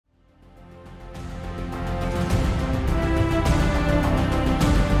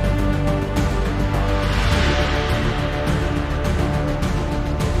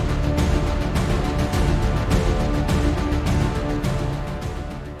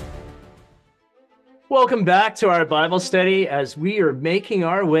Welcome back to our Bible study as we are making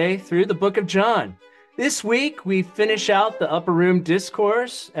our way through the book of John. This week, we finish out the upper room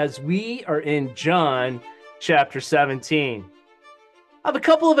discourse as we are in John chapter 17. I have a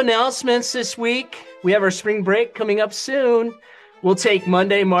couple of announcements this week. We have our spring break coming up soon. We'll take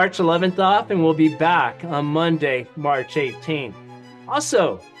Monday, March 11th off, and we'll be back on Monday, March 18th.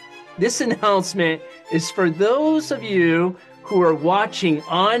 Also, this announcement is for those of you who are watching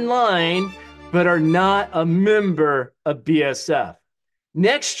online but are not a member of BSF.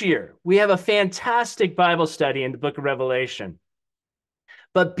 Next year, we have a fantastic Bible study in the book of Revelation.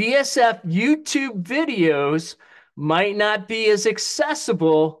 But BSF YouTube videos might not be as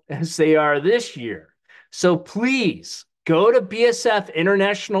accessible as they are this year. So please go to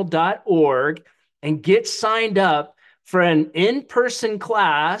bsfinternational.org and get signed up for an in-person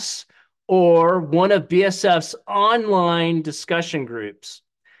class or one of BSF's online discussion groups.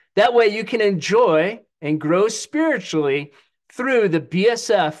 That way you can enjoy and grow spiritually through the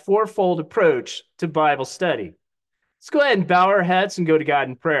BSF fourfold approach to Bible study. Let's go ahead and bow our heads and go to God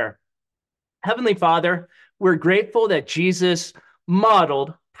in prayer. Heavenly Father, we're grateful that Jesus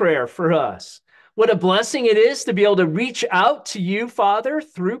modeled prayer for us. What a blessing it is to be able to reach out to you, Father,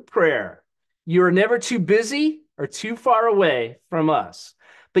 through prayer. You are never too busy or too far away from us,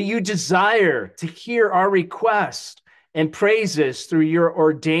 but you desire to hear our request and praises through your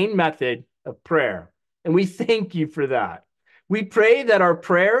ordained method of prayer. And we thank you for that. We pray that our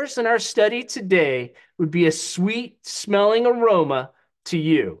prayers and our study today would be a sweet smelling aroma to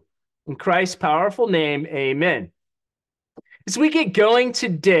you. In Christ's powerful name, amen. As we get going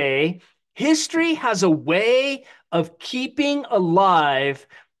today, history has a way of keeping alive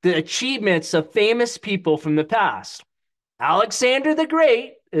the achievements of famous people from the past. Alexander the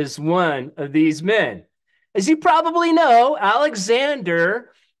Great is one of these men. As you probably know,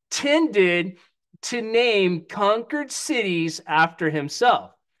 Alexander tended to name conquered cities after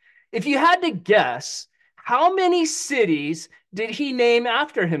himself. If you had to guess, how many cities did he name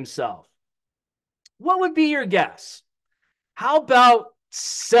after himself? What would be your guess? How about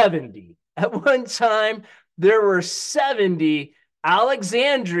 70? At one time, there were 70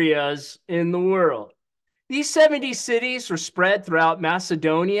 Alexandrias in the world. These 70 cities were spread throughout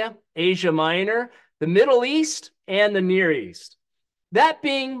Macedonia, Asia Minor, the Middle East, and the Near East. That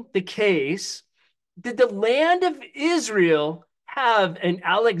being the case, did the land of Israel have an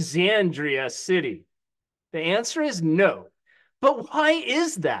Alexandria city? The answer is no. But why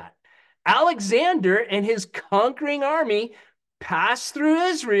is that? Alexander and his conquering army passed through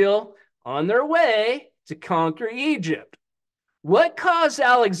Israel on their way to conquer Egypt. What caused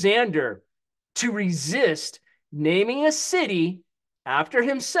Alexander to resist naming a city after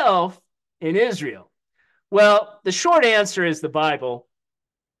himself in Israel? Well, the short answer is the Bible.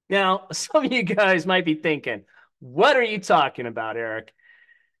 Now, some of you guys might be thinking, what are you talking about, Eric?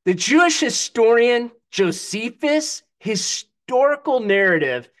 The Jewish historian Josephus' historical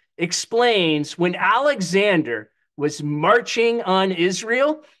narrative explains when Alexander was marching on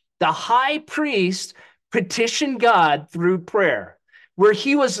Israel, the high priest petitioned God through prayer, where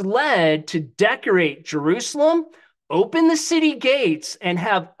he was led to decorate Jerusalem, open the city gates, and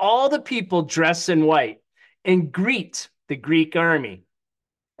have all the people dress in white and greet the Greek army.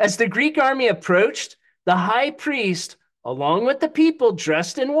 As the Greek army approached, the high priest, along with the people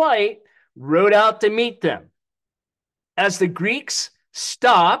dressed in white, rode out to meet them. As the Greeks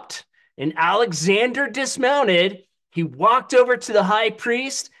stopped and Alexander dismounted, he walked over to the high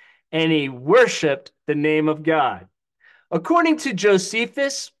priest and he worshiped the name of God. According to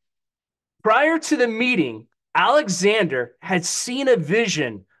Josephus, prior to the meeting, Alexander had seen a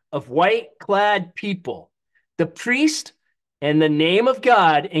vision of white-clad people, the priest, and the name of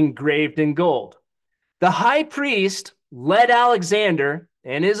God engraved in gold. The high priest led Alexander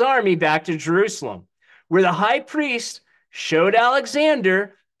and his army back to Jerusalem, where the high priest showed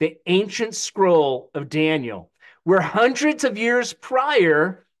Alexander the ancient scroll of Daniel, where hundreds of years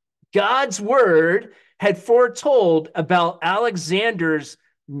prior, God's word had foretold about Alexander's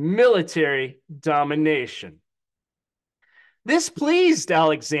military domination. This pleased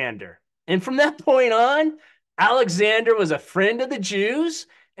Alexander, and from that point on, Alexander was a friend of the Jews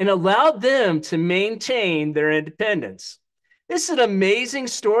and allowed them to maintain their independence. This is an amazing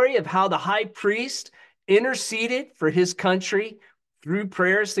story of how the high priest interceded for his country through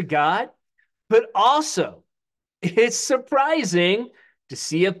prayers to God, but also it's surprising to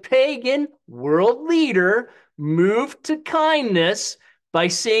see a pagan world leader move to kindness by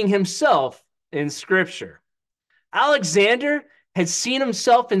seeing himself in Scripture. Alexander had seen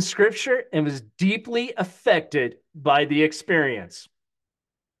himself in Scripture and was deeply affected by the experience.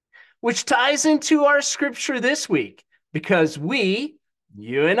 which ties into our scripture this week because we,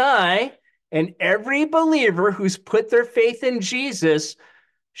 you and every believer who's put their faith in Jesus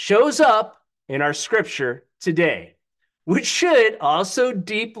shows up in our scripture today, which should also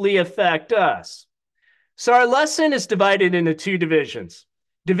deeply affect us. So our lesson is divided into two divisions.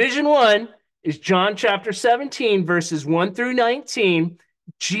 Division 1 is John chapter 17, verses 1 through 19,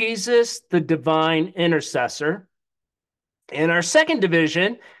 Jesus, the divine intercessor. And our second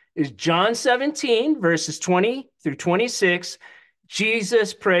division is John 17, verses 20 through 26,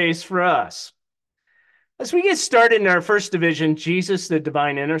 Jesus prays for us. As we get started in our first division, Jesus, the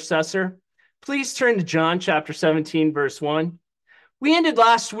divine intercessor, please turn to John chapter 17, verse 1. We ended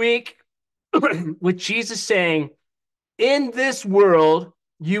last week with Jesus saying, "In this world,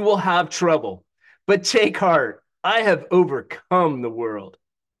 you will have trouble, but take heart. I have overcome the world."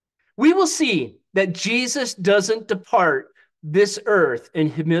 We will see that Jesus doesn't depart this earth in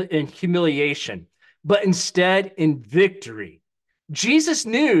humiliation, but instead in victory. Jesus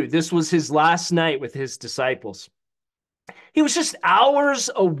knew this was his last night with his disciples. He was just hours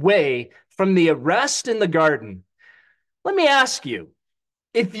away from the arrest in the garden. Let me ask you,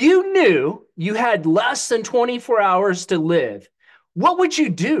 if you knew you had less than 24 hours to live, what would you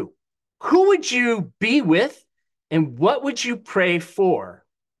do? Who would you be with? And what would you pray for?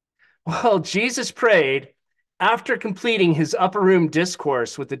 Well, Jesus prayed after completing his upper room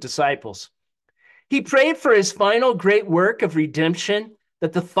discourse with the disciples. He prayed for his final great work of redemption,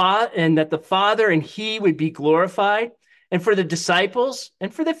 that the Father and he would be glorified, and for the disciples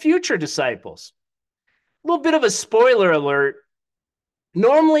and for the future disciples. A little bit of a spoiler alert.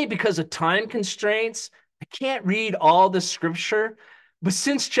 Normally, because of time constraints, I can't read all the scripture, but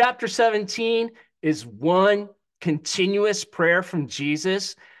since chapter 17 is one continuous prayer from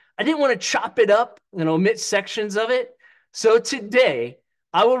Jesus, I didn't want to chop it up and omit sections of it. So today,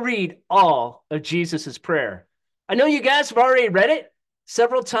 I will read all of Jesus's prayer. I know you guys have already read it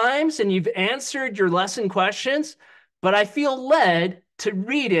several times and you've answered your lesson questions, but I feel led to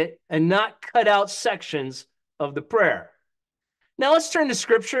read it and not cut out sections of the prayer. Now let's turn to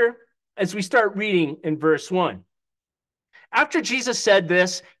scripture as we start reading in verse 1. After Jesus said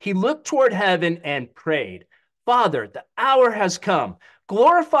this, he looked toward heaven and prayed, "Father, the hour has come.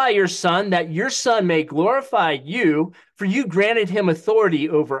 Glorify your Son, that your Son may glorify you, for you granted him authority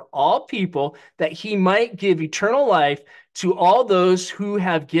over all people, that he might give eternal life to all those who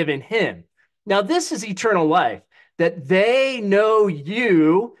have given him. Now this is eternal life, that they know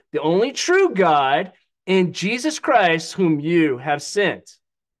you, the only true God, and Jesus Christ, whom you have sent."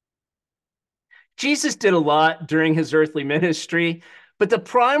 Jesus did a lot during his earthly ministry, but the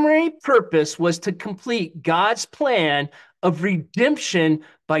primary purpose was to complete God's plan of redemption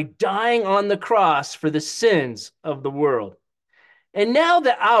by dying on the cross for the sins of the world. And now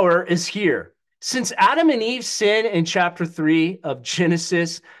the hour is here. Since Adam and Eve sinned in chapter 3 of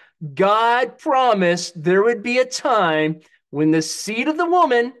Genesis, God promised there would be a time when the seed of the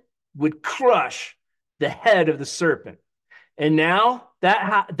woman would crush the head of the serpent. And now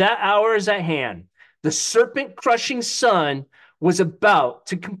that hour is at hand. The serpent crushing son was about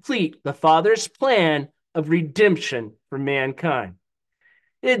to complete the Father's plan of redemption for mankind.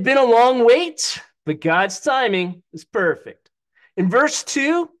 It had been a long wait, but God's timing is perfect. In verse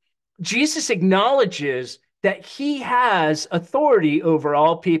 2, Jesus acknowledges that he has authority over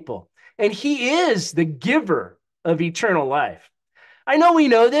all people, and he is the giver of eternal life. I know we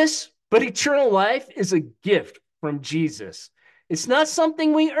know this, but eternal life is a gift from Jesus. It's not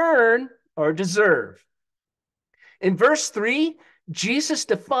something we earn or deserve. In verse 3, Jesus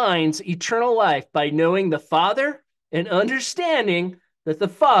defines eternal life by knowing the Father and understanding that the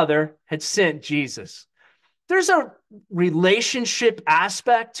Father had sent Jesus. There's a relationship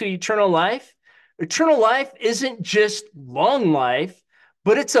aspect to eternal life. Eternal life isn't just long life,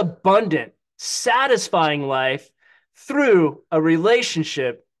 but it's abundant, satisfying life through a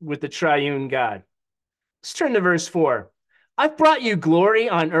relationship with the triune God. Let's turn to verse 4. "I've brought you glory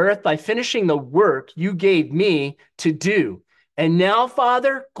on earth by finishing the work you gave me to do. And now,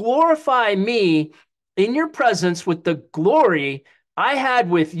 Father, glorify me in your presence with the glory I had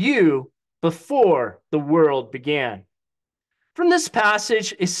with you before the world began." From this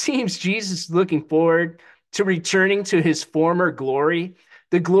passage, it seems Jesus is looking forward to returning to his former glory,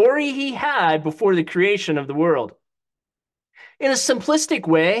 the glory he had before the creation of the world. In a simplistic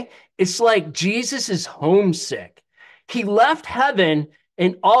way, it's like Jesus is homesick. He left heaven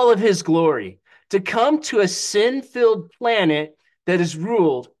in all of his glory to come to a sin-filled planet that is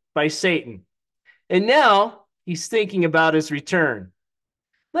ruled by Satan. And now he's thinking about his return.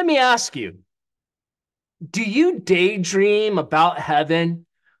 Let me ask you, do you daydream about heaven,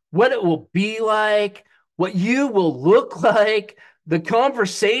 what it will be like, what you will look like, the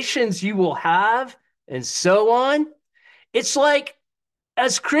conversations you will have, and so on. It's like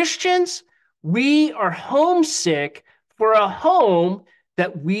as Christians, we are homesick for a home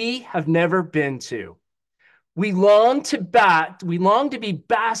that we have never been to. We long to be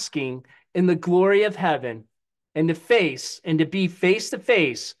basking in the glory of heaven and to be face to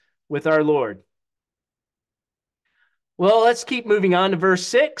face with our Lord. Well, let's keep moving on to verse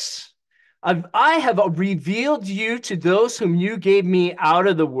 6. I have revealed you to those whom you gave me out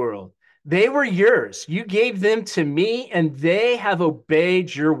of the world. They were yours. You gave them to me, and they have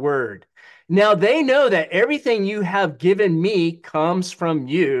obeyed your word. Now they know that everything you have given me comes from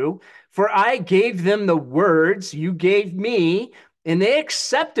you, for I gave them the words you gave me, and they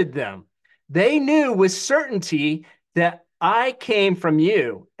accepted them. They knew with certainty that I came from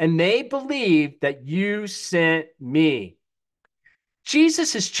you, and they believed that you sent me.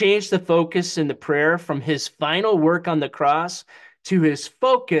 Jesus has changed the focus in the prayer from his final work on the cross to his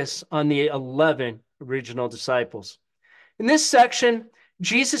focus on the 11 original disciples. In this section,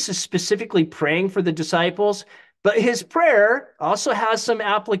 Jesus is specifically praying for the disciples, but his prayer also has some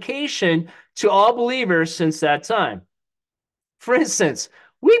application to all believers since that time. For instance,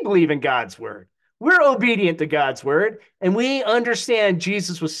 we believe in God's word. We're obedient to God's word, and we understand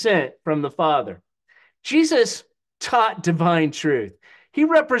Jesus was sent from the Father. Jesus taught divine truth. He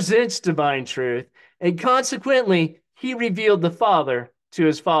represents divine truth, and consequently, he revealed the Father to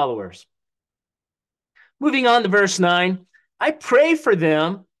his followers. Moving on to verse 9, I pray for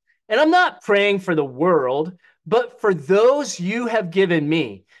them, and I'm not praying for the world, but for those you have given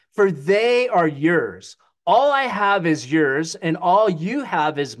me, for they are yours. All I have is yours, and all you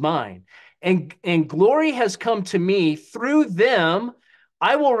have is mine. And glory has come to me through them.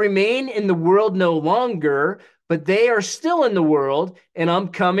 I will remain in the world no longer, but they are still in the world, and I'm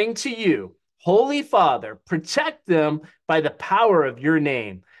coming to you. Holy Father, protect them by the power of your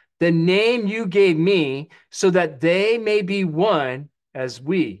name, the name you gave me, so that they may be one as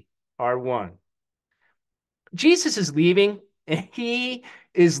we are one. Jesus is leaving, and he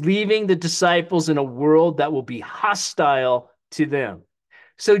is leaving the disciples in a world that will be hostile to them.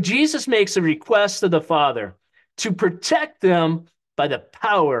 So Jesus makes a request of the Father to protect them by the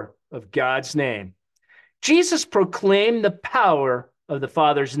power of God's name. Jesus proclaimed the power of the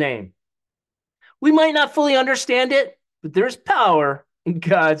Father's name. We might not fully understand it, but there's power in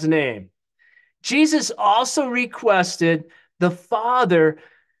God's name. Jesus also requested the Father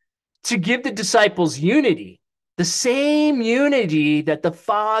to give the disciples unity, the same unity that the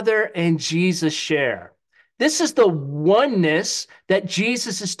Father and Jesus share. This is the oneness that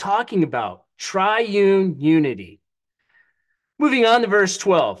Jesus is talking about, triune unity. Moving on to verse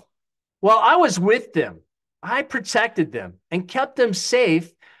 12. While I was with them, I protected them and kept them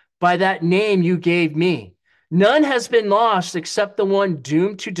safe by that name you gave me. None has been lost except the one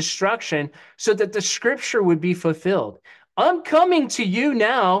doomed to destruction, so that the scripture would be fulfilled. I'm coming to you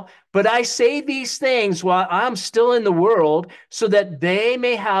now, but I say these things while I'm still in the world, so that they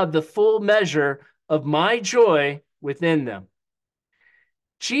may have the full measure of my joy within them.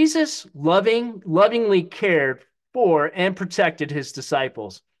 Jesus lovingly cared for and protected his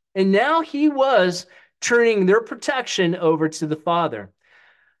disciples. And now he was turning their protection over to the Father.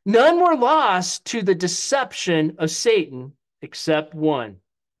 None were lost to the deception of Satan except one,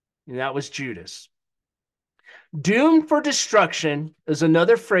 and that was Judas. Doomed for destruction is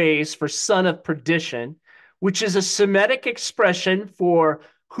another phrase for son of perdition, which is a Semitic expression for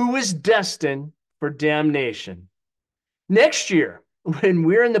who is destined for damnation. Next year, when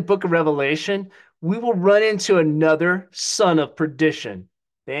we're in the book of Revelation, we will run into another son of perdition,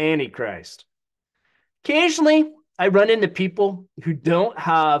 the Antichrist. Occasionally, I run into people who don't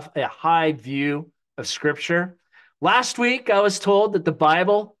have a high view of Scripture. Last week, I was told that the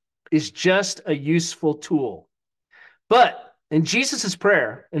Bible is just a useful tool. But in Jesus'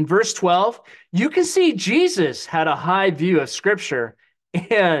 prayer, in verse 12, you can see Jesus had a high view of Scripture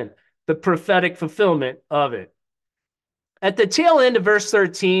and the prophetic fulfillment of it. At the tail end of verse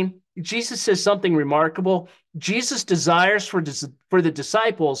 13, Jesus says something remarkable. Jesus desires for the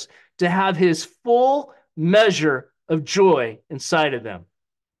disciples to have his full measure of joy inside of them.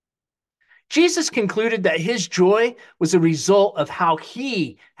 Jesus concluded that his joy was a result of how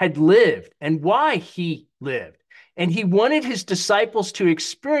he had lived and why he lived. And he wanted his disciples to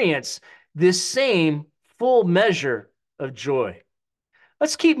experience this same full measure of joy.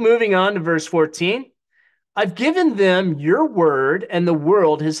 Let's keep moving on to verse 14. I've given them your word, and the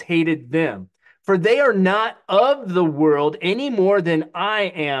world has hated them, for they are not of the world any more than I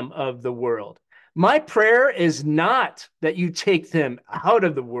am of the world. My prayer is not that you take them out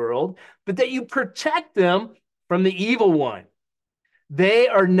of the world, but that you protect them from the evil one. They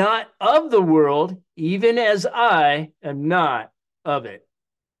are not of the world, even as I am not of it.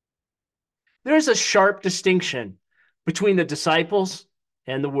 There's a sharp distinction between the disciples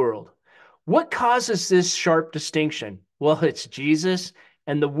and the world. What causes this sharp distinction? Well, it's Jesus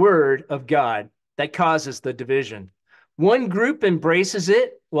and the Word of God that causes the division. One group embraces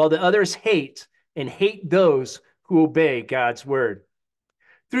it while the others hate and hate those who obey God's Word.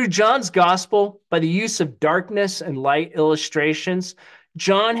 Through John's gospel, by the use of darkness and light illustrations,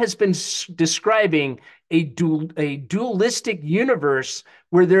 John has been describing a dualistic universe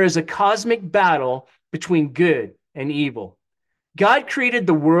where there is a cosmic battle between good and evil. God created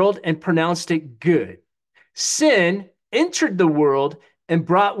the world and pronounced it good. Sin entered the world and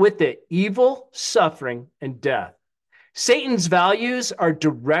brought with it evil, suffering, and death. Satan's values are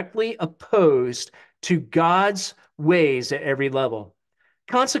directly opposed to God's ways at every level.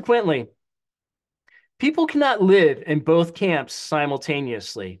 Consequently, people cannot live in both camps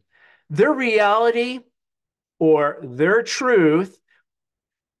simultaneously. Their reality or their truth,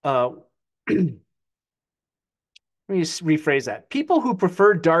 let me rephrase that. People who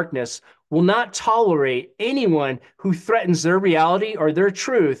prefer darkness will not tolerate anyone who threatens their reality or their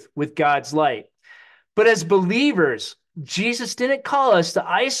truth with God's light. But as believers, Jesus didn't call us to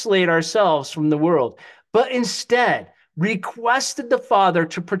isolate ourselves from the world, but instead requested the Father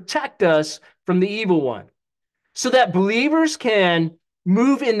to protect us from the evil one, so that believers can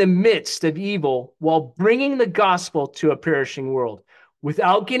move in the midst of evil while bringing the gospel to a perishing world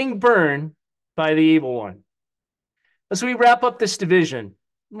without getting burned by the evil one. As we wrap up this division,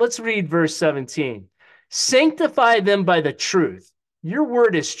 let's read verse 17. Sanctify them by the truth. Your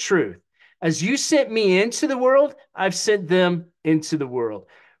word is truth. As you sent me into the world, I've sent them into the world.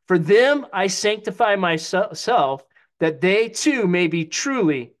 For them I sanctify myself, that they too may be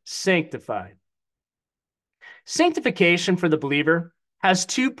truly sanctified. Sanctification for the believer has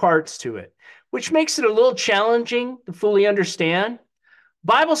two parts to it, which makes it a little challenging to fully understand.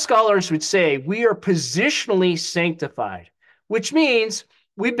 Bible scholars would say we are positionally sanctified, which means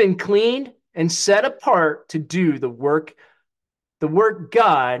we've been cleaned and set apart to do the work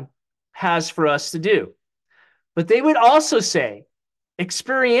God has for us to do. But they would also say,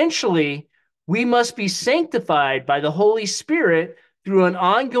 experientially, we must be sanctified by the Holy Spirit through an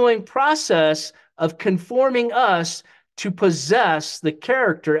ongoing process of conforming us to possess the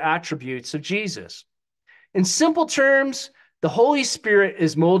character attributes of Jesus. In simple terms, the Holy Spirit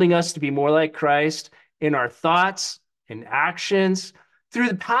is molding us to be more like Christ in our thoughts and actions through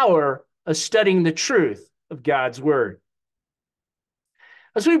the power of studying the truth of God's word.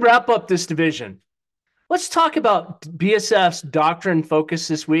 As we wrap up this division, let's talk about BSF's doctrine focus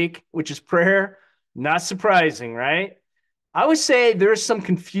this week, which is prayer. Not surprising, right? I would say there's some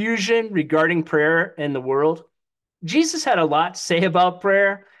confusion regarding prayer in the world. Jesus had a lot to say about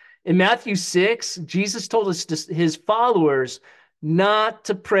prayer. In Matthew 6, Jesus told his followers not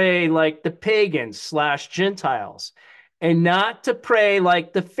to pray like the pagans / Gentiles and not to pray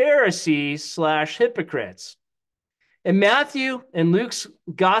like the Pharisees / hypocrites. And Matthew and Luke's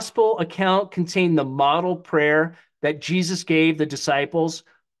gospel account contain the model prayer that Jesus gave the disciples,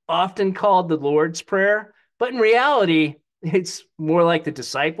 often called the Lord's Prayer. But in reality, it's more like the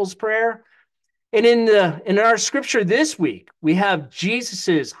disciples' prayer. And in our scripture this week, we have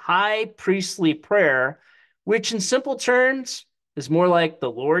Jesus's high priestly prayer, which in simple terms is more like the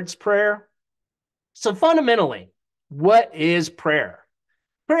Lord's Prayer. So fundamentally, what is prayer?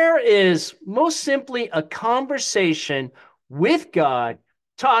 Prayer is most simply a conversation with God,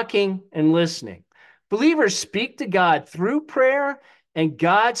 talking and listening. Believers speak to God through prayer, and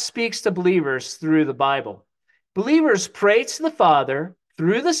God speaks to believers through the Bible. Believers pray to the Father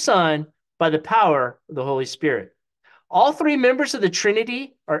through the Son by the power of the Holy Spirit. All three members of the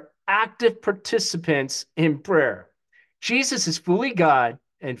Trinity are active participants in prayer. Jesus is fully God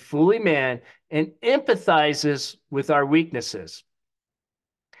and fully man and empathizes with our weaknesses.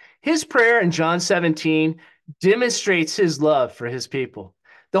 His prayer in John 17 demonstrates his love for his people.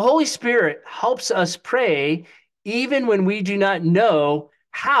 The Holy Spirit helps us pray even when we do not know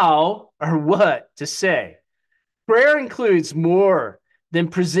how or what to say. Prayer includes more than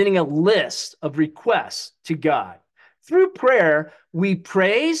presenting a list of requests to God. Through prayer, we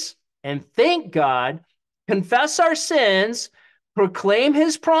praise and thank God, confess our sins, proclaim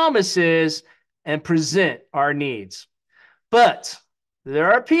his promises, and present our needs. But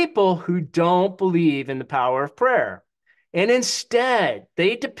there are people who don't believe in the power of prayer, and instead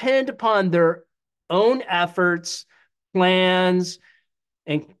they depend upon their own efforts, plans,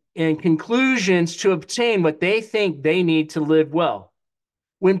 and and conclusions to obtain what they think they need to live well.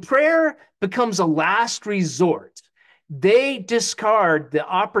 When prayer becomes a last resort, they discard the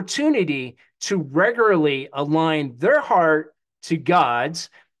opportunity to regularly align their heart to God's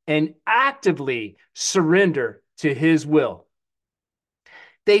and actively surrender to his will.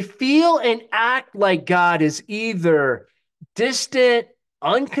 They feel and act like God is either distant,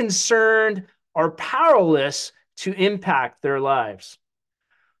 unconcerned, or powerless to impact their lives.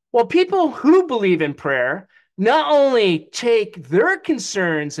 Well, people who believe in prayer not only take their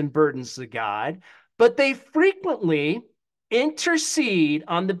concerns and burdens to God, but they frequently intercede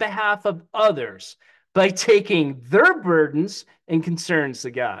on the behalf of others by taking their burdens and concerns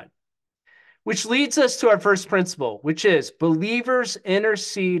to God. Which leads us to our first principle, which is believers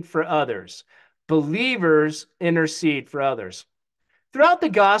intercede for others. Believers intercede for others. Throughout the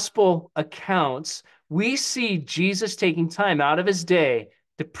gospel accounts, we see Jesus taking time out of his day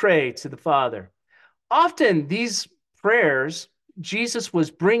to pray to the Father. Often these prayers, Jesus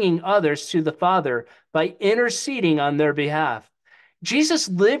was bringing others to the Father by interceding on their behalf. Jesus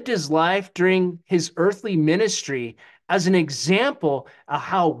lived his life during his earthly ministry as an example of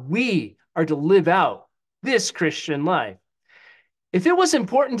how we are to live out this Christian life. If it was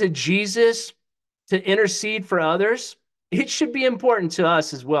important to Jesus to intercede for others, it should be important to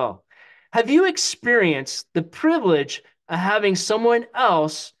us as well. Have you experienced the privilege of having someone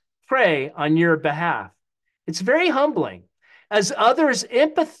else pray on your behalf? It's very humbling as others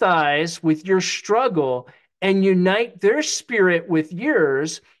empathize with your struggle and unite their spirit with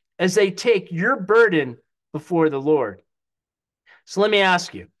yours as they take your burden before the Lord. So let me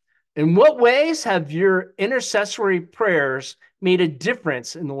ask you, in what ways have your intercessory prayers made a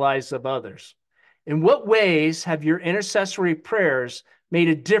difference in the lives of others? In what ways have your intercessory prayers made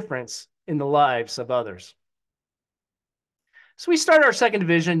a difference in the lives of others? So we start our second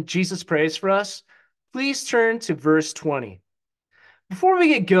division, Jesus prays for us. Please turn to verse 20. Before we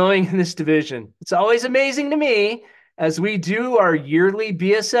get going in this division, it's always amazing to me as we do our yearly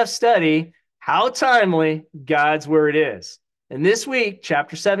BSF study, how timely God's word is. And this week,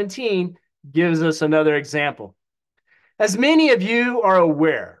 chapter 17 gives us another example. As many of you are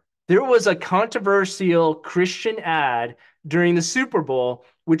aware, there was a controversial Christian ad during the Super Bowl,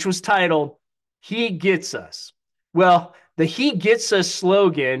 which was titled, "He Gets Us." Well, the "He Gets Us"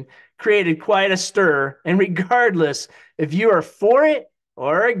 slogan created quite a stir, and regardless if you are for it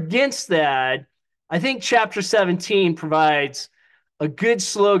or against the ad, I think chapter 17 provides a good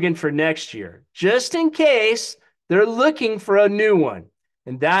slogan for next year, just in case they're looking for a new one,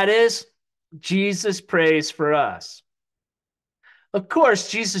 and that is, Jesus prays for us. Of course,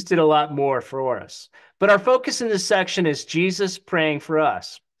 Jesus did a lot more for us, but our focus in this section is Jesus praying for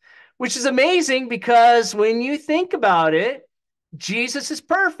us, which is amazing because when you think about it, Jesus is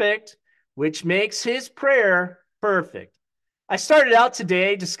perfect, which makes his prayer perfect. I started out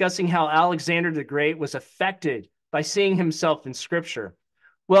today discussing how Alexander the Great was affected by seeing himself in Scripture.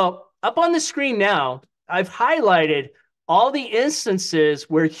 Well, up on the screen now, I've highlighted all the instances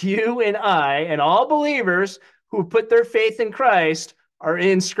where you and I and all believers who put their faith in Christ are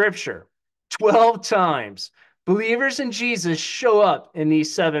in Scripture. 12 times. Believers in Jesus show up in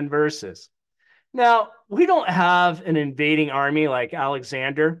these 7 verses. Now, we don't have an invading army like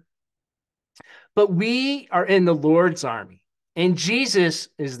Alexander, but we are in the Lord's army, and Jesus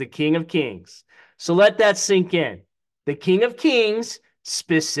is the King of Kings. So let that sink in. The King of Kings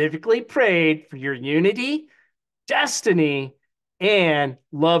specifically prayed for your unity, destiny, and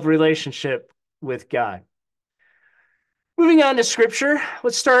love relationship with God. Moving on to Scripture,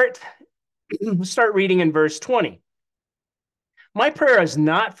 let's start reading in verse 20. My prayer is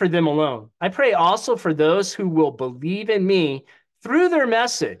not for them alone. I pray also for those who will believe in me through their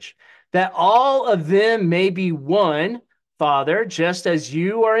message, that all of them may be one, Father, just as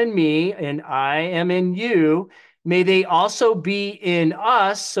you are in me and I am in you. May they also be in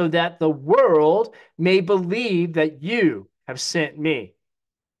us, so that the world may believe that you have sent me.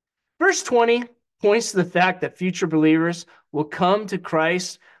 Verse 20 points to the fact that future believers will come to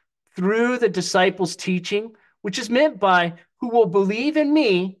Christ through the disciples' teaching, which is meant by who will believe in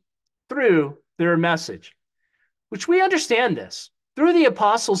me through their message, which we understand this. Through the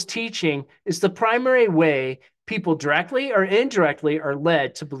apostles' teaching is the primary way people directly or indirectly are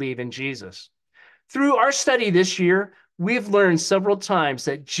led to believe in Jesus. Through our study this year, we've learned several times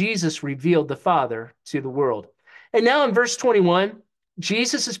that Jesus revealed the Father to the world. And now in verse 21,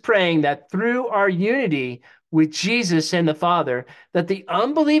 Jesus is praying that through our unity with Jesus and the Father, that the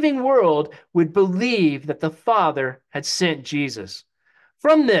unbelieving world would believe that the Father had sent Jesus.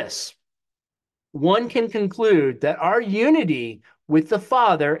 From this, one can conclude that our unity with the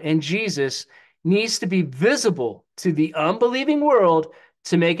Father and Jesus needs to be visible to the unbelieving world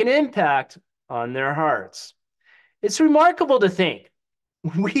to make an impact on their hearts. It's remarkable to think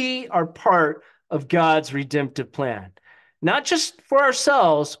we are part of God's redemptive plan, not just for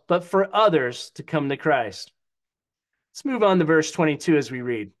ourselves, but for others to come to Christ. Let's move on to verse 22 as we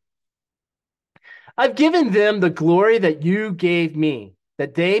read. I've given them the glory that you gave me,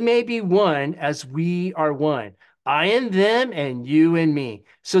 that they may be one as we are one. I in them and you in me,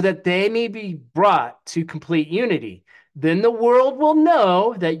 so that they may be brought to complete unity. Then the world will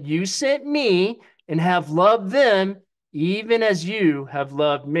know that you sent me and have loved them even as you have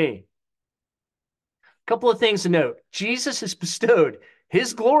loved me. A couple of things to note. Jesus has bestowed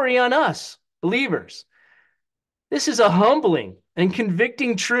his glory on us, believers. This is a humbling and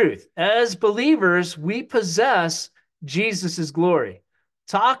convicting truth. As believers, we possess Jesus' glory.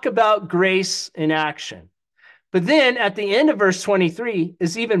 Talk about grace in action. But then at the end of verse 23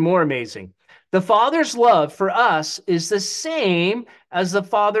 is even more amazing. The Father's love for us is the same as the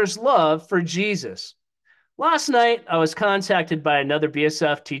Father's love for Jesus. Last night, I was contacted by another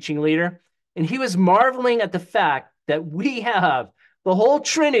BSF teaching leader, and he was marveling at the fact that we have the whole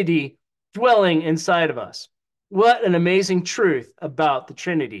Trinity dwelling inside of us. What an amazing truth about the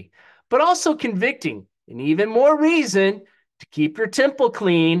Trinity, but also convicting, and even more reason to keep your temple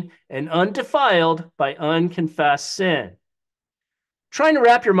clean and undefiled by unconfessed sin. Trying to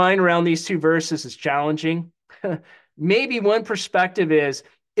wrap your mind around these two verses is challenging. Maybe one perspective is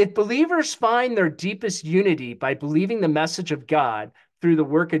if believers find their deepest unity by believing the message of God through the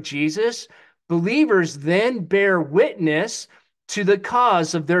work of Jesus, believers then bear witness to the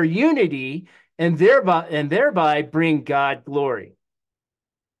cause of their unity and thereby bring God glory.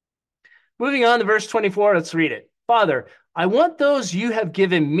 Moving on to verse 24, let's read it. Father, I want those you have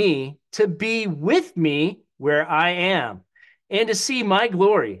given me to be with me where I am and to see my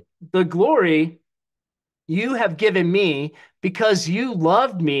glory, the glory you have given me because you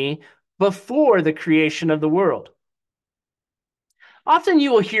loved me before the creation of the world. Often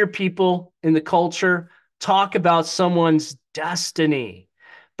you will hear people in the culture talk about someone's destiny.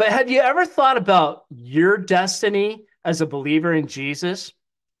 But have you ever thought about your destiny as a believer in Jesus?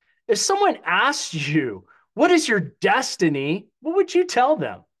 If someone asked you, what is your destiny? What would you tell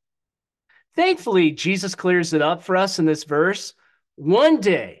them? Thankfully, Jesus clears it up for us in this verse. One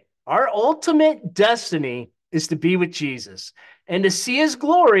day, our ultimate destiny is to be with Jesus and to see his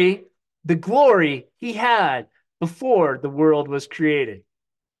glory, the glory he had before the world was created.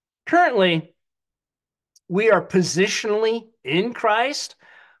 Currently, we are positionally in Christ,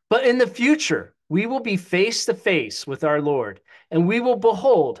 but in the future, we will be face to face with our Lord and we will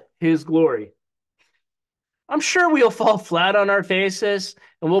behold his glory. I'm sure we'll fall flat on our faces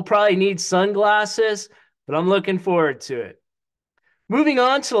and we'll probably need sunglasses, but I'm looking forward to it. Moving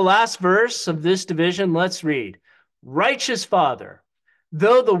on to the last verse of this division, let's read. Righteous Father,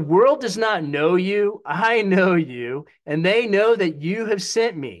 though the world does not know you, I know you, and they know that you have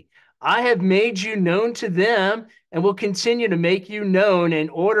sent me. I have made you known to them and will continue to make you known in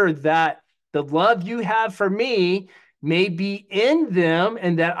order that the love you have for me may be in them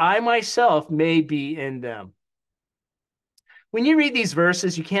and that I myself may be in them. When you read these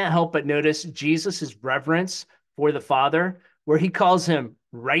verses, you can't help but notice Jesus' reverence for the Father, where he calls him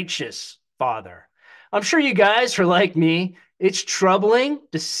righteous Father. I'm sure you guys are like me. It's troubling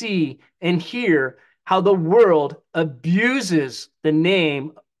to see and hear how the world abuses the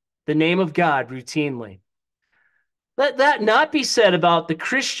name of God routinely. Let that not be said about the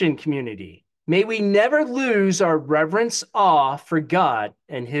Christian community. May we never lose our reverence awe for God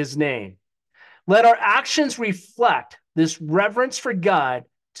and his name. Let our actions reflect this reverence for God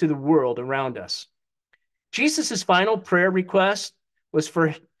to the world around us. Jesus' final prayer request was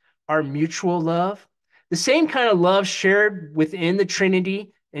for our mutual love, the same kind of love shared within the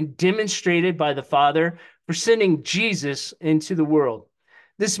Trinity and demonstrated by the Father for sending Jesus into the world.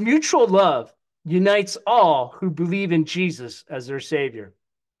 This mutual love unites all who believe in Jesus as their Savior.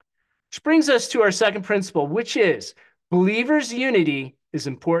 Which brings us to our second principle, which is believers' unity is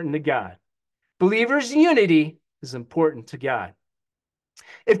important to God. Believers' unity is important to God.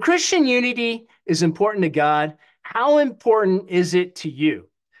 If Christian unity is important to God, how important is it to you?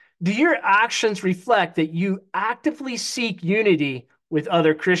 Do your actions reflect that you actively seek unity with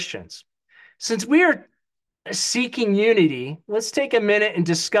other Christians? Since we are seeking unity, let's take a minute and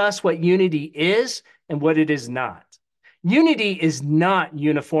discuss what unity is and what it is not. Unity is not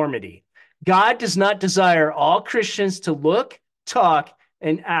uniformity. God does not desire all Christians to look, talk,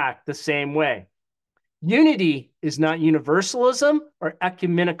 and act the same way. Unity is not universalism or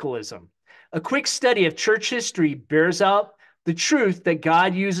ecumenicalism. A quick study of church history bears out the truth that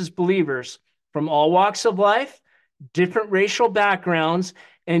God uses believers from all walks of life, different racial backgrounds,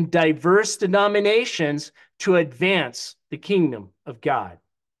 and diverse denominations to advance the kingdom of God.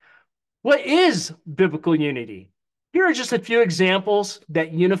 What is biblical unity? Here are just a few examples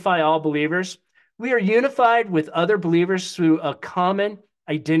that unify all believers. We are unified with other believers through a common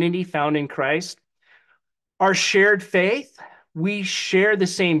identity found in Christ. Our shared faith, we share the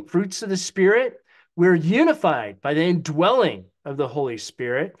same fruits of the Spirit. We're unified by the indwelling of the Holy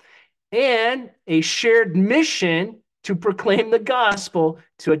Spirit and a shared mission to proclaim the gospel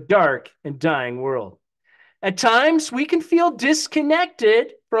to a dark and dying world. At times, we can feel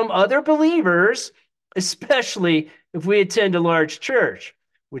disconnected from other believers, especially if we attend a large church,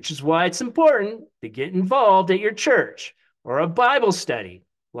 which is why it's important to get involved at your church or a Bible study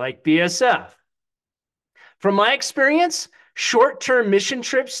like BSF. From my experience, short-term mission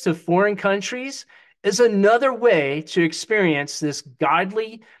trips to foreign countries is another way to experience this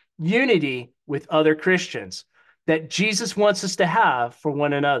godly unity with other Christians that Jesus wants us to have for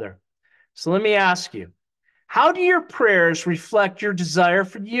one another. So let me ask you, how do your prayers reflect your desire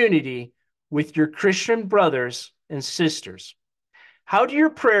for unity with your Christian brothers and sisters? How do your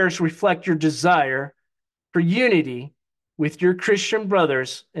prayers reflect your desire for unity with your Christian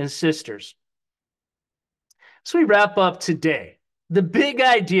brothers and sisters? So we wrap up today. The big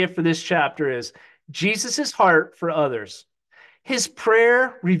idea for this chapter is Jesus' heart for others. His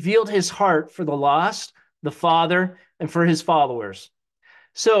prayer revealed his heart for the lost, the Father, and for his followers.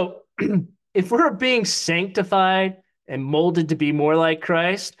 So if we're being sanctified and molded to be more like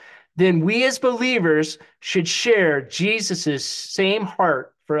Christ, then we as believers should share Jesus' same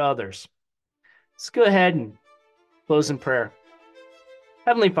heart for others. Let's go ahead and close in prayer.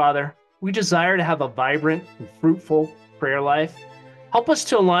 Heavenly Father, we desire to have a vibrant and fruitful prayer life. Help us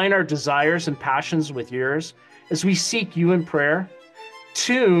to align our desires and passions with yours as we seek you in prayer.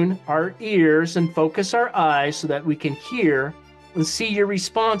 Tune our ears and focus our eyes so that we can hear and see your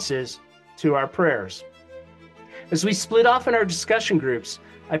responses to our prayers. As we split off in our discussion groups,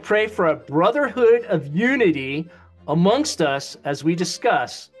 I pray for a brotherhood of unity amongst us as we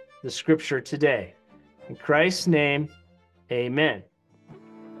discuss the scripture today. In Christ's name, amen.